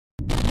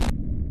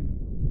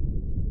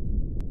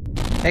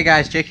Hey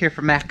guys, Jake here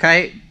from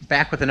Kite,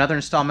 back with another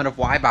installment of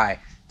Why Buy.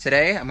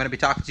 Today I'm going to be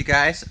talking to you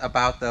guys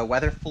about the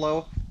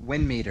WeatherFlow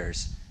wind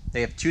meters.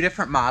 They have two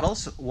different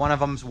models. One of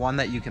them is one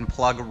that you can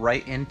plug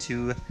right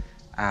into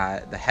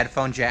the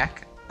headphone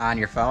jack on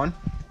your phone.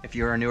 If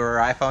you're a newer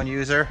iPhone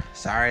user,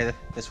 sorry,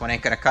 this one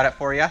ain't going to cut it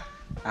for you.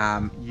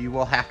 You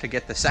will have to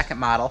get the second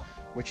model,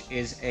 which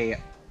is a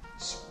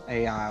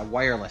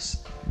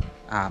wireless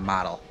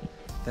model.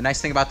 The nice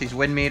thing about these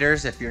wind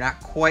meters, if you're not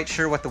quite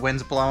sure what the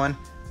wind's blowing,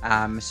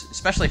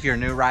 especially if you're a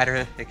new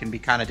rider, it can be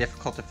kind of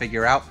difficult to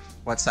figure out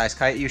what size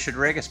kite you should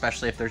rig,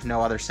 especially if there's no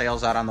other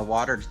sails out on the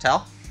water to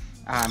tell.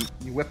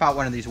 You whip out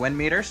one of these wind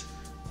meters,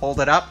 hold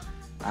it up,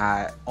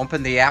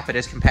 open the app. It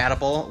is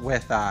compatible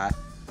with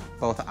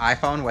both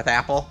iPhone, with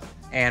Apple,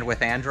 and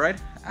with Android,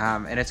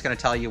 and it's going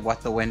to tell you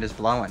what the wind is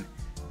blowing.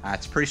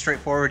 It's pretty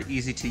straightforward,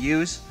 easy to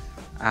use.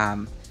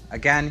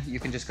 Again, you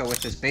can just go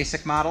with this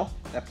basic model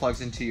that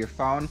plugs into your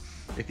phone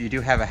if you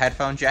do have a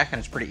headphone jack, and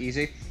it's pretty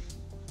easy.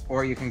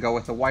 Or you can go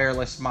with the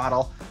wireless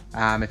model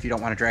if you don't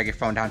want to drag your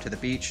phone down to the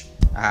beach.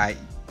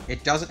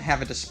 It doesn't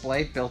have a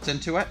display built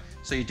into it,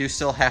 so you do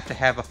still have to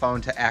have a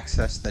phone to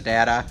access the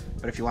data,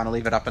 but if you want to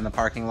leave it up in the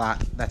parking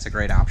lot, that's a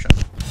great option.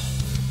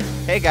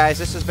 Hey guys,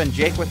 this has been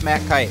Jake with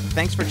Kite.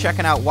 Thanks for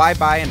checking out Why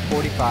Buy in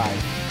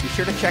 45. Be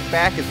sure to check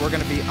back as we're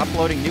going to be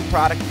uploading new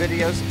product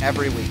videos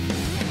every week.